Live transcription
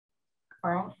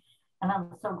Frank, and I'm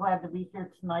so glad to be here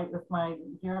tonight with my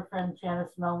dear friend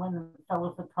Janice Nolan and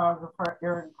fellow photographer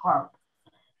Erin Clark.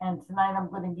 And tonight I'm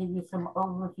going to give you some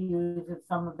overviews of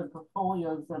some of the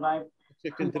portfolios that I've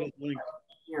created over the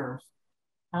years.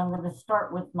 I'm going to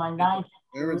start with my Nigel.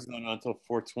 Erin's not on until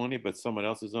 4:20, but someone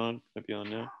else is on. Might be on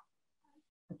now.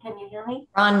 Can you hear me?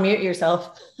 Ron, mute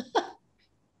yourself.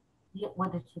 Yeah,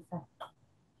 what did she say?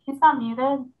 She's not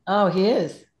muted. Oh, he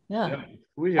is. Yeah. Yeah,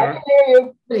 we are. I can hear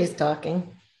you. He's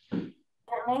talking. Hear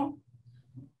me?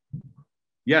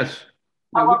 Yes.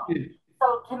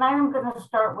 So tonight I'm going to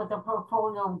start with a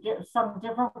portfolio, some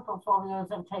different portfolios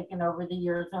I've taken over the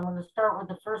years. I'm going to start with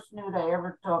the first nude I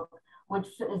ever took, which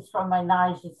is from my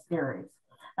Nigel series.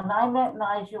 And I met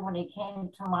Nigel when he came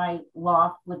to my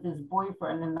loft with his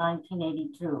boyfriend in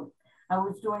 1982. I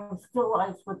was doing still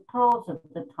lifes with pearls at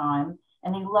the time,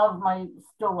 and he loved my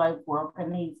still life work,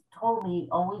 and he told me he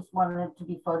always wanted it to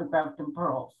be photographed in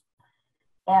pearls.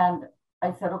 And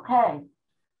I said, okay.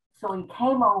 So he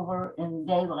came over in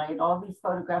daylight. All these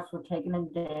photographs were taken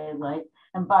in daylight.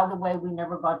 And by the way, we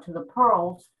never got to the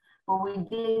pearls, but we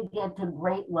did get to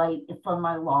great light from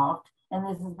my loft. And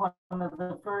this is one of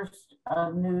the first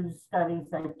nude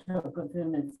studies I took of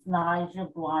him. It's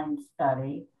Nigel blind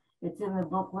study. It's in the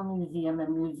Brooklyn Museum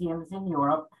and museums in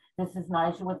Europe. This is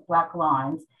Nigel with black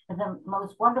lines. And the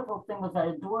most wonderful thing was I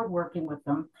adored working with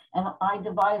them. And I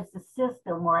devised a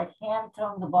system where I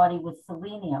hand-toned the body with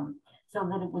selenium so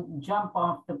that it would jump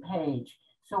off the page.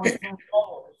 So it's in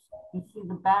layers. You see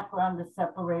the background is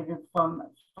separated from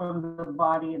the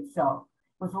body itself.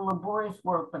 It was a laborious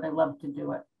work, but I love to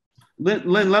do it.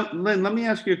 Lynn, let me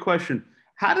ask you a question.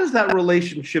 How does that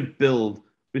relationship build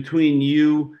between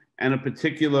you and a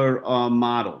particular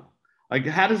model? Like,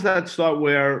 how does that start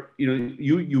where,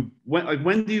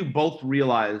 when do you both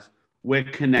realize we're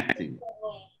connecting?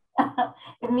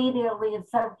 Immediately.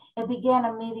 It began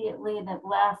immediately, and it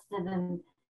lasted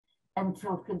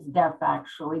until his death,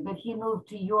 actually. But he moved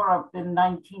to Europe in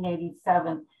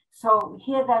 1987. So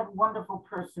he had that wonderful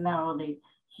personality.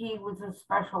 He was a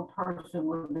special person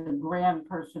with a grand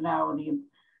personality.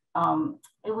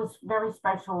 It was very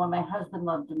special, and my husband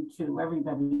loved him too.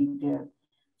 Everybody did.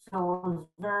 So it was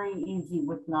very easy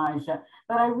with Nigel.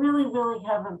 But I really, really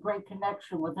have a great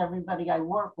connection with everybody I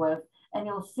work with. And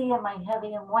you'll see in my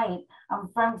heavy and white, I'm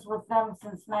friends with them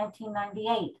since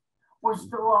 1998. We're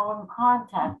still all in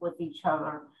contact with each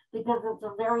other because it's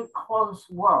a very close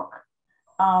work.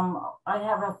 I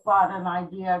have a thought, an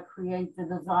idea, create the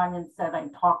design and set, I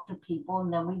talk to people,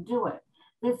 and then we do it.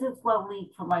 This is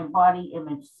Lalique for my body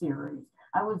image series.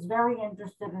 I was very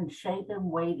interested in shape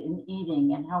and weight and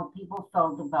eating and how people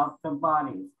felt about their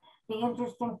bodies. The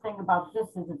interesting thing about this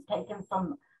is it's taken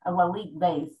from a Lalique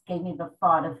base, gave me the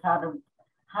thought of how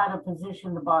to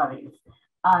position the bodies.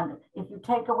 And if you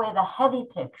take away the heavy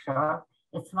picture,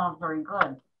 it's not very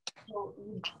good. So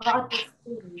you got to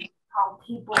see how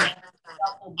people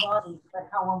about their bodies, but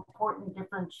how important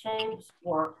different shapes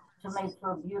were to make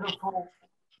for a beautiful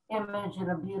image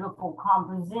and a beautiful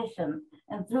composition.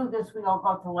 And through this, we all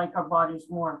got to like our bodies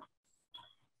more.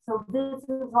 So this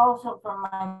is also from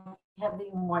my Heavy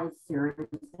and White series,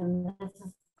 and this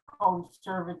is called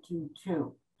Servitude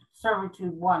 2.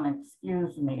 Servitude 1,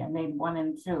 excuse me. I made 1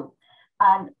 and 2.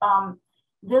 And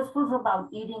this was about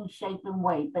eating, shape, and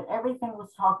weight, but everything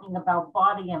was talking about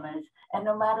body image. And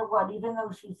no matter what, even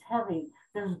though she's heavy,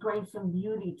 there's grace and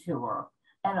beauty to her.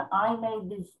 And I made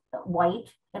this white,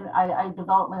 and I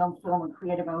developed my own film and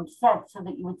created my own set so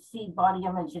that you would see body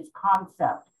image as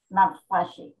concept, not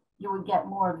fleshy. You would get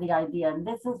more of the idea. And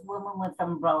this is Women with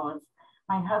Umbrellas.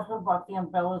 My husband brought the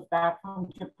umbrellas back from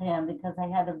Japan because I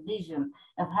had a vision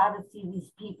of how to see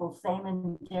these people same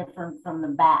and different from the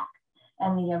back.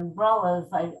 And the umbrellas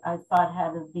I thought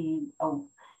had to be,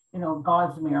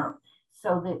 gossamer,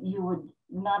 so that you would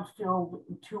not feel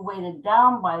too weighted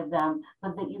down by them,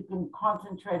 but that you can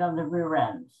concentrate on the rear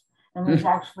ends. And there's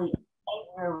actually 8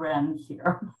 rear ends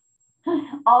here,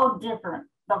 all different.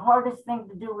 The hardest thing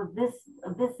to do with this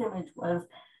image was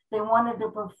they wanted to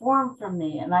perform for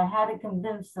me, and I had to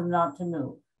convince them not to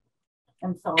move.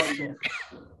 And so I did.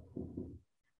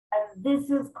 And this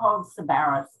is called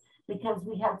Sabaris, because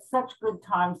we had such good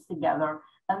times together.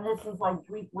 And this is like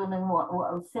Greek women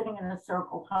were sitting in a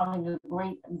circle having a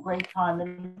great time.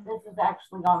 And this is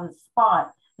actually on the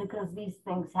spot because these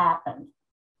things happened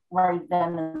right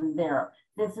then and there.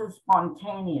 This is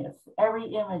spontaneous. Every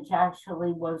image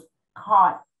actually was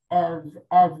caught as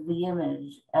the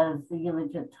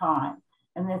image at time.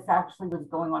 And this actually was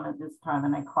going on at this time,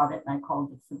 and I caught it and I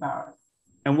called it Sabaris.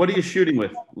 And what are you shooting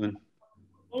with, Lynn?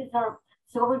 These are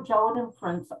Silver gelatin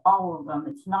prints, all of them.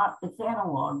 It's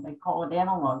analog. They call it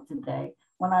analog today.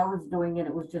 When I was doing it,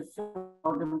 it was just silver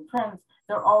gelatin prints.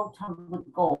 They're all toned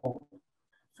with gold.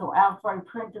 So after I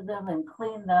printed them and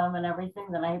cleaned them and everything,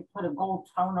 then I put a gold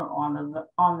toner on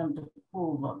them to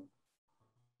cool them.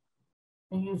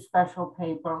 I used special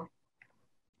paper.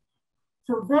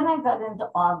 So then I got into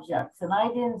objects, and I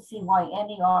didn't see why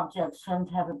any object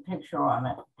shouldn't have a picture on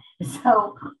it.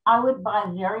 So I would buy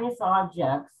various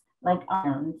objects like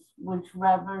irons, which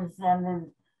represented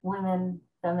women,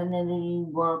 femininity,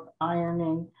 work,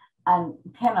 ironing, and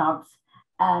pinups.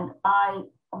 And I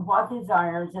bought these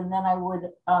irons, and then I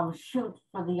would shoot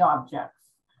for the objects.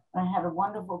 I had a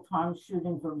wonderful time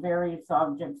shooting for various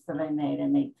objects that I made. I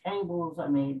made tables, I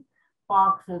made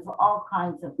boxes, all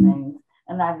kinds of things.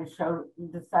 And I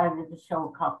decided to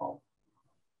show a couple.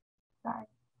 Sorry.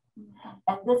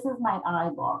 And this is my eye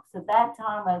box. At that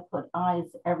time, I put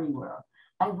eyes everywhere.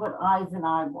 I put eyes in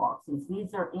eye boxes.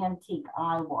 These are antique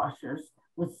eye washers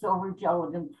with silver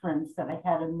gelatin prints that I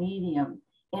had a medium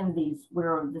in these,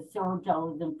 where the silver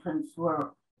gelatin prints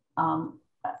were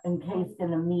encased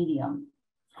in a medium.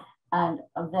 And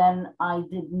then I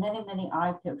did many, many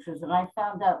eye pictures. And I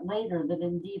found out later that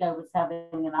indeed I was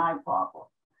having an eye problem.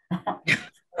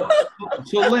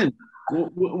 So Lynn,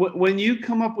 when you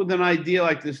come up with an idea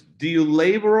like this, do you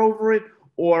labor over it?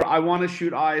 Or I want to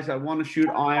shoot eyes, I want to shoot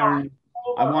iron,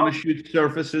 I want to shoot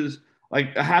surfaces.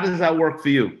 Like, how does that work for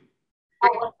you?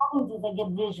 What happens is I get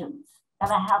visions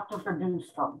and I have to produce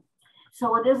them.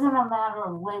 So it isn't a matter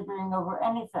of laboring over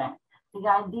anything. The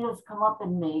ideas come up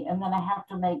in me and then I have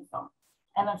to make them.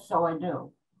 And if so, I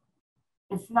do.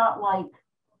 It's not like,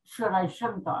 should I,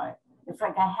 shouldn't I? It's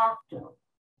like I have to.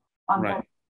 Right.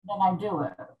 Then I do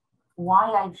it.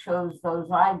 Why I chose those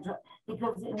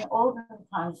because in olden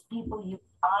times, people used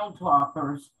eye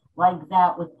droppers like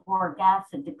that with boric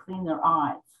acid to clean their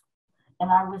eyes. And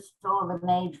I was still of an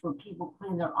age where people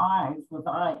clean their eyes with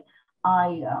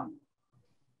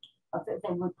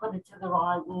they would put it to their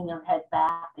eye, lean their head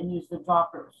back, and use the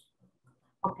droppers.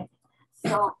 Okay,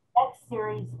 so next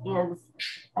series is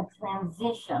a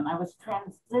transition. I was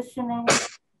transitioning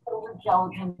silver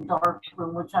gelatin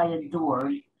darkroom, which I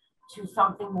adored, to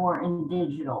something more in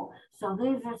digital. So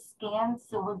these are scanned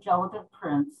silver gelatin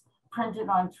prints printed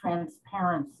on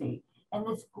transparency. And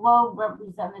this globe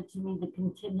represented to me the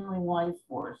continuing life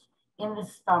force in the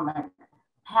stomach,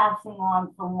 passing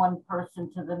on from one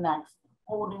person to the next,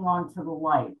 holding on to the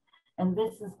light. And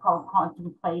this is called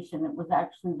contemplation. It was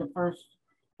actually the first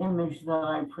image that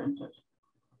I printed.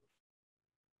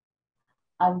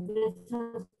 And this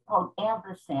is called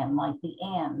ampersand, like the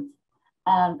and.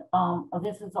 And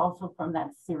this is also from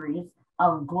that series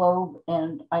of globe.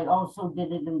 And I also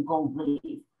did it in gold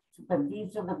leaf. But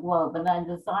these are the globe. And I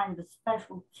designed a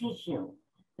special tissue.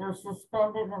 They're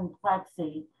suspended in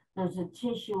plexi. There's a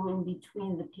tissue in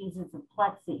between the pieces of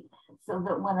plexi so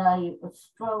that when a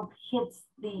strobe hits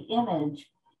the image,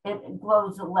 it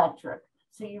glows electric.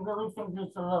 So you really think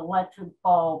there's an electric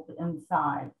bulb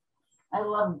inside. I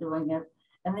love doing it.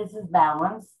 And this is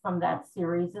Balance from that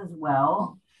series as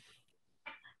well.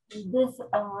 This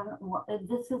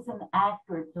isn't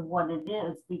accurate to what it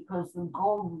is because the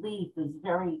gold leaf is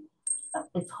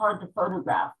it's hard to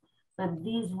photograph. But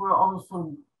these were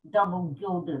also double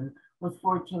gilded with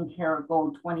 14 karat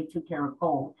gold, 22 karat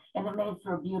gold, and it made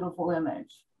for a beautiful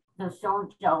image. The silver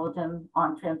gelatin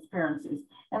on transparencies.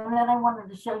 And then I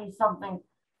wanted to show you something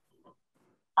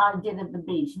I did at the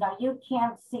beach. Now you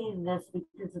can't see this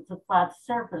because it's a flat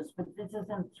surface, but this is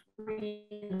in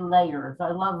 3 layers.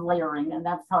 I love layering, and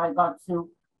that's how I got to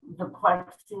the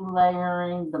plexi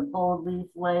layering, the gold leaf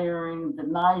layering, the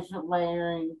Nija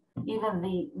layering, even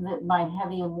my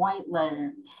heavy and white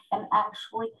layering. And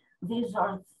actually, these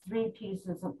are 3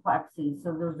 pieces of plexi.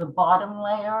 So there's a bottom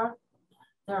layer,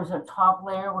 there's a top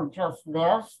layer with just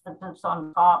this that's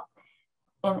on top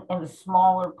in a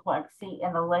smaller plexi,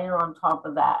 and a layer on top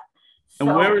of that. And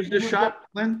so where is this shot,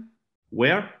 Lynn?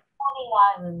 Where? Coney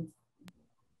Island.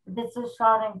 This is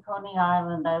shot in Coney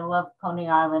Island. I love Coney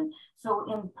Island.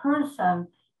 So in person,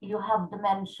 you have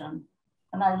dimension,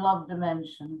 and I love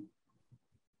dimension.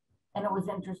 And it was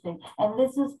interesting. And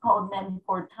this is called Men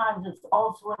 4 Times. It's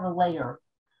also in a layer.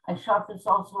 I shot this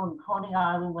also in Coney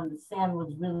Island when the sand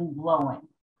was really blowing.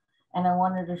 And I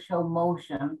wanted to show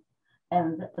motion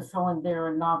and someone there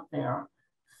and not there.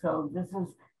 So this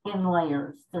is in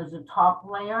layers. There's a top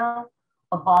layer,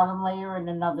 a bottom layer, and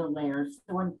another layer.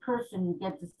 So in person, you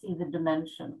get to see the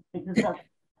dimension because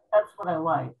that's what I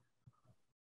like.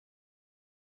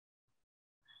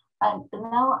 And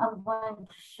now I'm going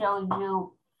to show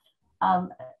you, I'm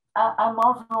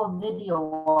also a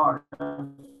video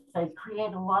artist. I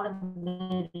create a lot of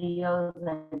videos.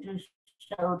 I just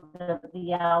showed at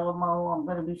the Alamo. I'm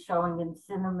going to be showing in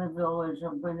Cinema Village.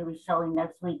 I'm going to be showing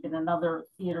next week in another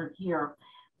theater here.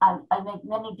 I make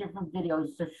many different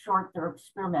videos. They're short, they're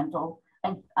experimental.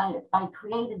 I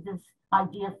created this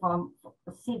idea from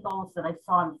seagulls that I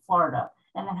saw in Florida,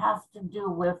 and it has to do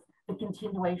with the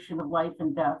continuation of life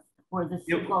and death, where the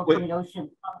seagulls in the ocean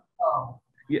go.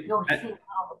 Yeah. You'll see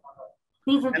how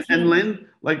these are And Lynn,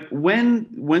 like when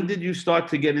did you start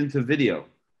to get into video?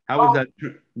 How was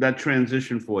that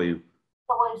transition for you?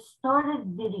 So I started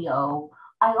video.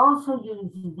 I also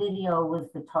use video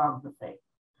with photography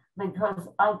because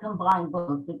I combine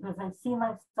both, because I see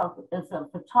myself as a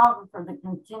photographer that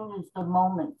continues the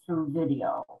moment through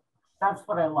video. That's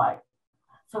what I like.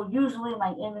 So usually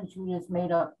my imagery is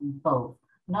made up of both.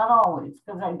 Not always,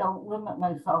 because I don't limit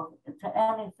myself to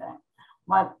anything.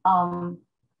 But oh,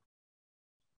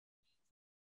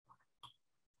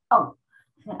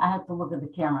 I have to look at the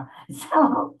camera.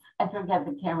 So I forget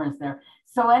the camera's there.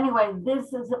 So anyway,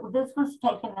 this was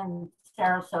taken in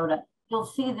Sarasota. You'll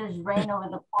see there's rain over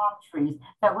the palm trees.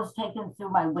 That was taken through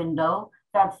my window.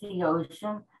 That's the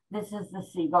ocean. This is the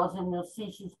seagulls, and you'll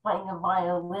see she's playing a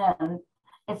violin.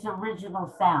 It's original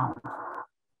sound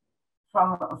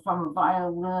from a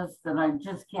violinist that I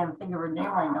just can't think of her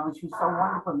name right now. She's so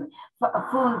wonderful.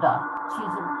 Funda.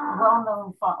 She's a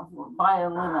well-known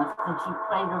violinist, and she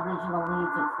played original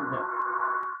music for this.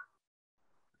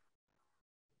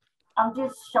 I'm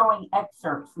just showing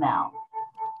excerpts now.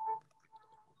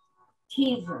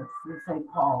 Teasers, as they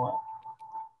call it.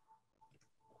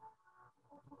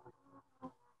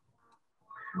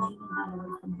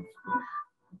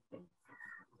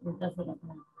 It doesn't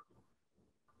matter.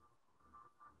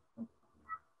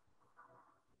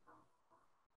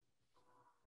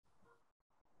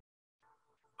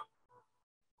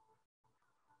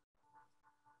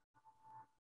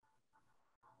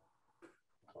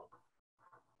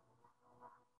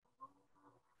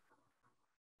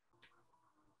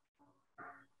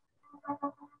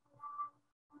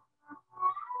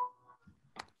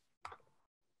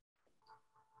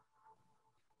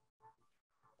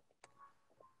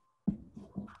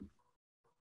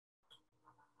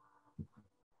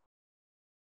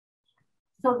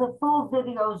 So the full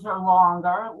videos are longer,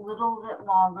 a little bit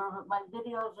longer, but my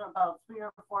videos are about 3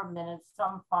 or 4 minutes,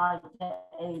 some 5 to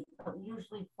 8, but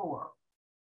usually 4.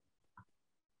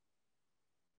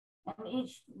 And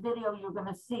each video you're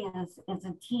going to see is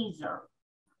a teaser.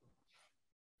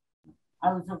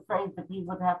 I was afraid that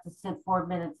people would have to sit 4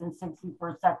 minutes and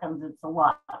 64 seconds. It's a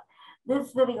lot.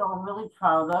 This video I'm really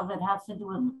proud of. It has to do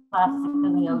with plastic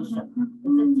in the ocean.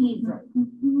 It's a teaser.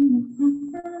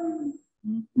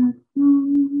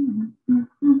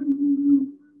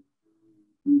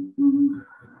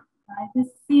 By the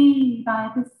sea,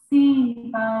 by the sea,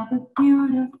 by the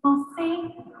beautiful sea,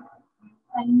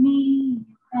 and me,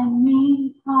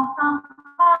 oh, how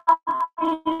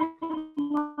happy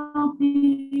we'll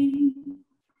be.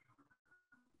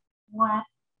 What?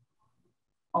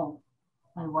 Oh,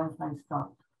 my Wi-Fi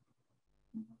stopped.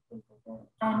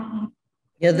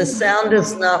 Yeah, the sound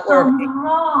is not working.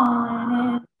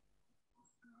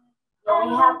 So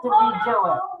we have to redo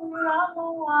it.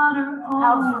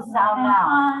 How's the sound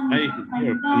now? Hey,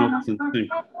 here, I know it's in sync.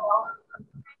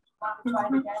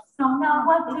 So now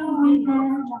what do we do?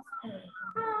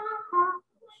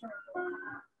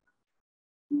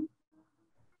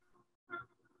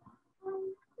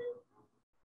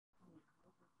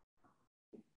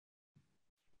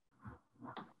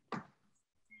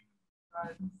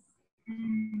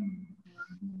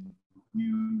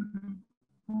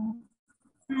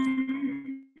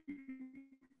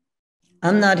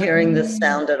 I'm not hearing the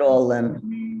sound at all,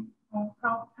 Lynn.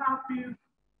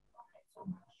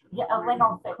 Yeah, Lynn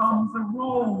will fix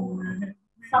it.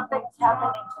 Something's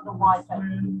happening to the Wi-Fi.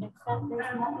 Can we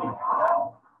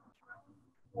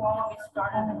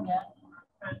start it again?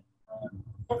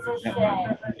 It's a shame.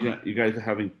 Yeah, you guys are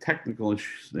having technical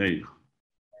issues. There you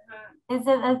go. Is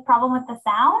it a problem with the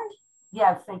sound?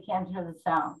 Yes, they can't hear the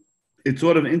sound. It's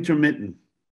sort of intermittent.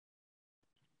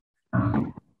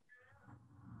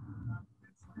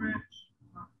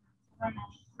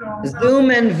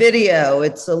 Zoom and video,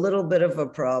 it's a little bit of a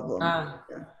problem.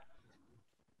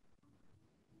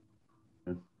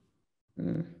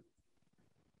 Mm.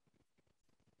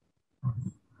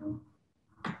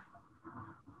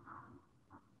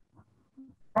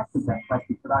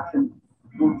 Plastic production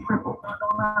will triple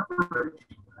on average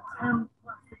 10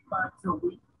 plastic bags a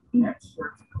week.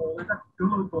 Experts call it a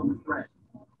global threat.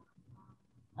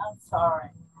 I'm sorry.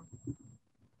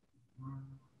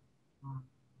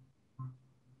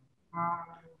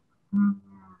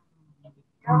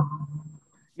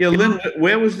 Yeah, Lynn,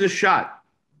 where was this shot?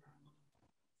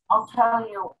 I'll tell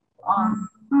you,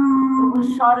 it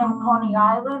was shot in Coney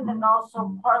Island, and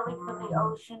also partly for the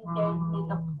ocean gave me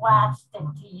the plastic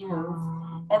to use.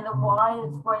 And the Y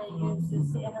is going to use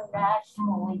this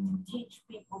internationally to teach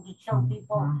people, to show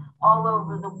people all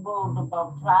over the world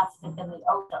about plastic in the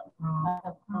ocean. I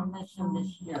have permission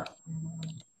this year.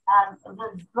 And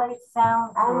there's great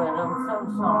sound to it. I'm so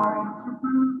sorry.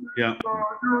 Yeah.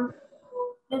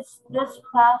 This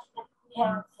plastic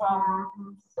came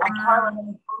from a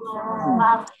carbon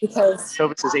plastic. Because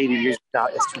Soviets is 80 years now.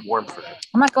 It's too warm for him.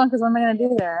 I'm not going because what am I going to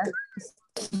do there?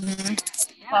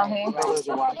 Well, hey.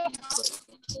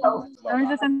 So, Let me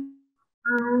just.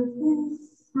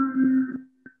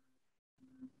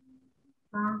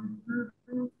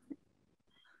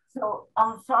 So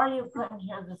I'm sorry you couldn't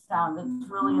hear the sound.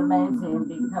 It's really amazing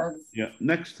because Yeah,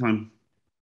 next time.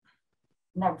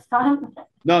 next time.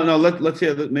 No, let's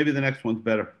hear that. Maybe the next one's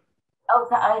better.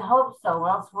 Okay, I hope so, or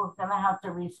else we're gonna have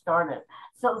to restart it.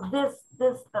 So this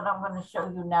that I'm gonna show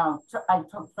you now, I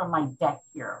took from my deck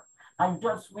here. I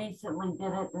just recently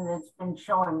did it, and it's been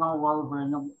showing all over,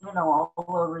 all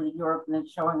over Europe, and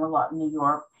it's showing a lot in New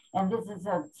York. And this is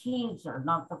a teaser,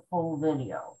 not the full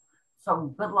video.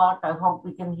 So good luck. I hope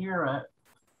we can hear it.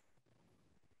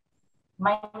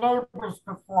 My neighbors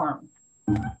performed.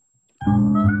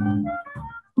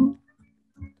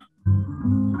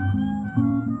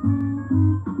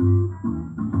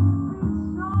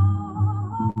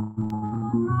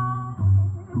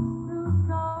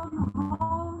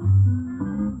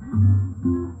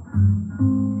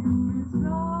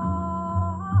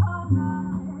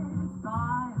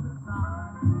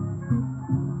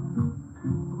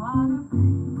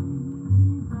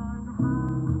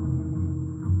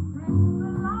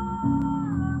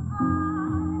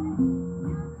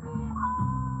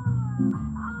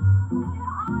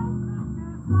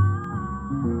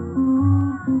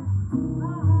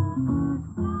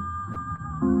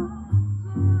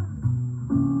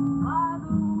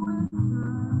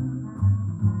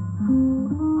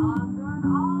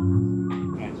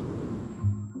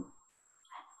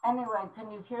 Anyway, can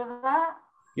you hear that?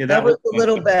 Yeah, That was a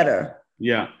little better.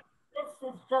 Yeah.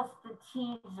 This is just the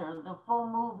teaser. The full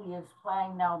movie is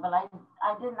playing now, but I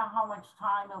didn't know how much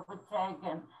time it would take,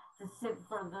 and to sit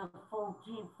for the full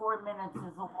 4 minutes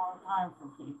is a long time for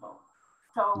people.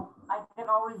 So I can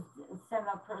always send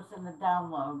a person a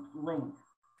download link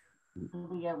to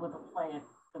be able to play it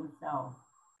themselves.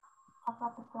 How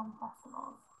about the film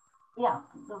festivals? Yeah,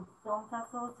 the film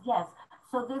festivals, yes.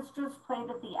 So this just played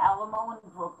at the Alamo in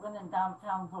Brooklyn, in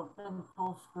downtown Brooklyn,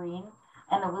 full screen,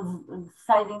 and it was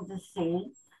exciting to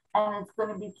see. And it's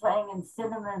going to be playing in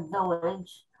Cinnamon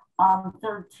Village on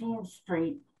 13th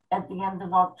Street at the end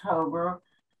of October.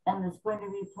 And it's going to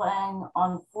be playing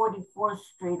on 44th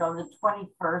Street on the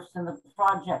 21st in the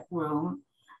Project Room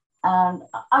and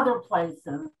other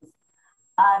places.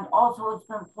 And also it's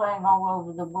been playing all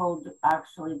over the world,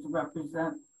 actually, to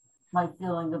represent my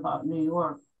feeling about New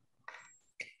York.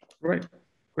 Right.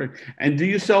 Great. And do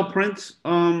you sell prints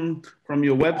from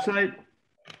your website?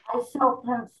 I sell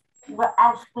prints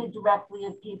actually directly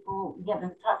if people get in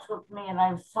touch with me, and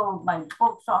I've sold my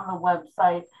books on the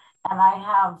website, and I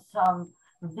have some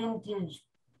vintage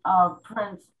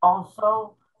prints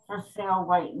also for sale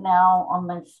right now on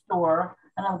my store,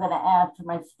 and I'm going to add to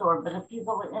my store. But if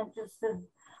people are interested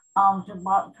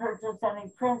to purchase any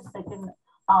prints, they can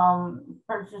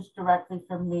purchase directly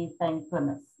from me, thank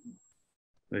goodness.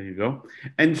 There you go.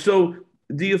 And so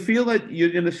do you feel that you're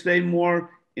going to stay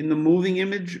more in the moving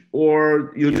image,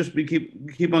 or you'll just be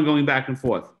keep on going back and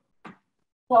forth?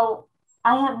 So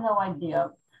I have no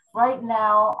idea. Right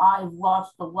now, I've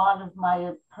lost a lot of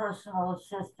my personal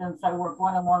assistants. I work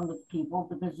one-on-one with people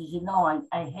because, as you know,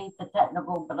 I hate the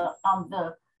technical, but I'm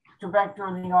the director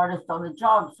and the artist on the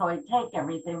job. So I take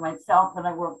everything myself and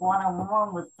I work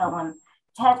one-on-one with someone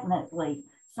technically.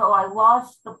 So I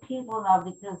lost the people now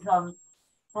because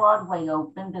Broadway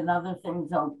opened and other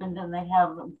things opened, and they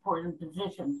have important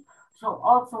positions. So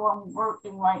also I'm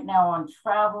working right now on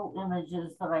travel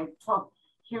images that I took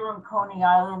here in Coney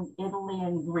Island, Italy,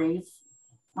 and Greece.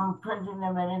 I'm printing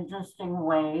them in interesting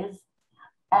ways.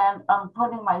 And I'm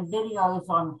putting my videos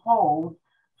on hold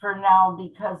for now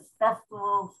because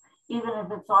festivals, even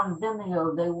if it's on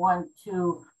Vimeo, they want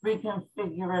to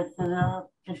reconfigure it to their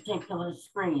particular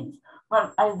screens.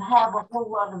 But I have a whole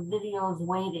lot of videos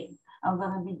waiting. I'm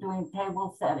going to be doing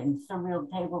table settings, surreal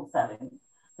table settings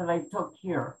that I took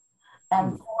here.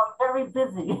 And so I'm very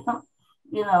busy,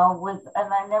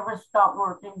 and I never stop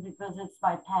working because it's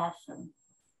my passion.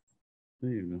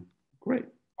 There you go. Great.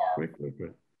 Yeah.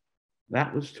 Great.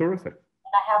 That was terrific.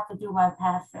 I have to do my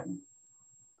passion.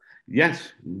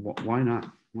 Yes, why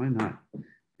not? Why not?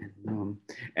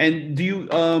 And do you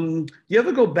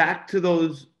ever go back to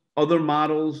those other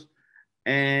models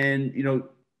and, you know,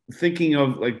 thinking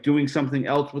of like doing something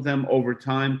else with them over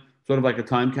time, sort of like a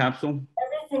time capsule?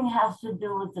 Everything has to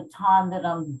do with the time that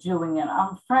I'm doing it.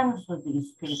 I'm friends with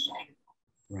these people.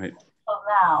 Right. So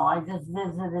now I just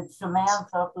visited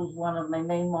Samantha, who's one of my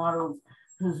main models,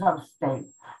 who's upstate.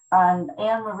 And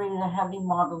Anne Marie, the heavy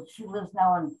model, she lives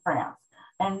now in France.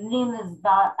 And Nina's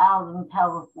out in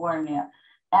California.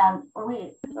 And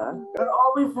we're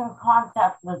always in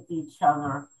contact with each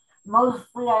other.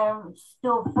 Mostly I am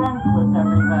still friends with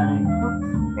everybody.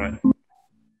 Right.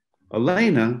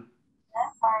 Elena.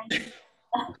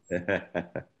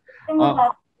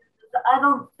 I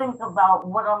don't think about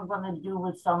what I'm going to do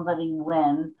with somebody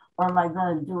when, or am I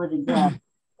going to do it again.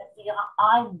 If the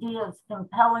idea is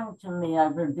compelling to me, I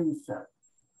produce it.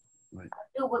 Right. I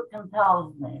do what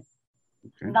compels me.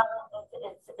 Okay.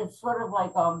 It's sort of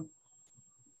like the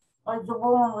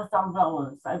woman with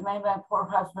umbrellas. I made my poor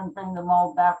husband bring them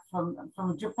all back from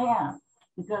Japan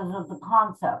because of the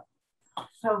concept.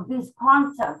 So these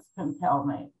concepts compel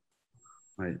me.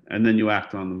 Right. And then you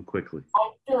act on them quickly.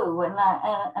 I do, and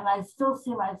I still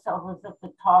see myself as a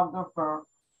photographer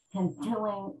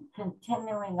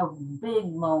continuing a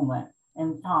big moment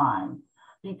in time,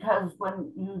 because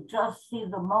when you just see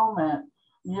the moment,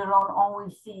 you don't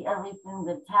always see everything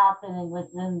that's happening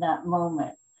within that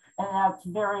moment, and that's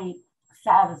very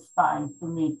satisfying for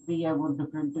me to be able to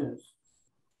produce.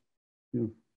 Yeah.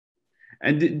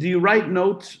 And do you write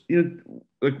notes? You know,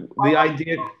 like the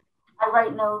idea. I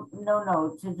write no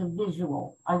notes. It's a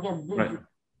visual. I get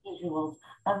visuals,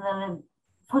 and then it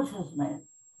pushes me.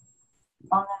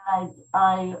 And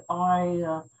then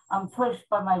I'm pushed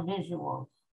by my visuals.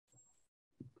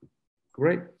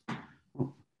 Great.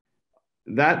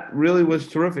 That really was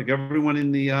terrific. Everyone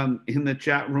in the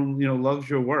chat room, you know, loves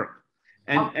your work.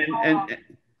 And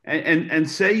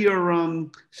say your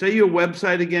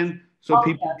website again so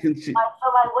people can see. So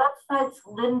my website's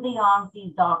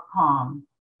lynnbianchi.com.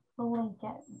 We'll link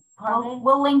it.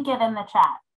 We'll link it in the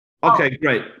chat. Okay,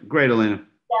 great, Elena.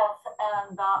 Yes,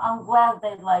 and I'm glad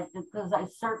they liked it because I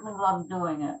certainly love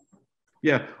doing it.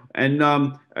 Yeah, and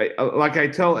like I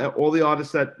tell all the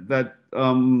artists that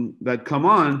come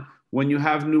on, when you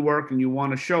have new work and you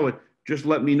want to show it, just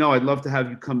let me know. I'd love to have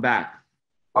you come back.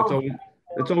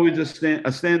 It's always a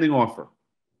standing offer.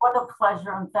 What a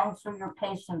pleasure, and thanks for your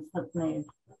patience with me.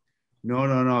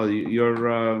 No.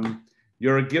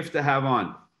 You're a gift to have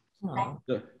on.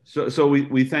 So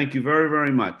we thank you very,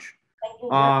 very much. Thank you.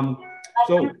 My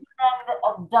friend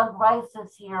Doug Rice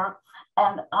is here,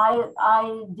 and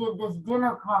I did this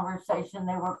dinner conversation.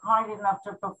 They were kind enough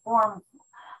to perform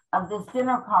this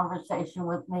dinner conversation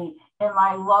with me in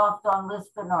my loft on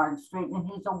Lispenard Street, and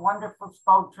he's a wonderful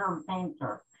sculptor and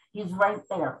painter. He's right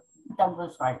there,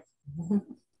 Douglas Rice.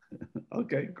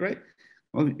 Okay, great.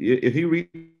 Well, if he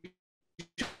reaches,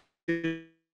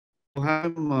 we'll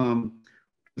have him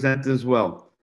present as well.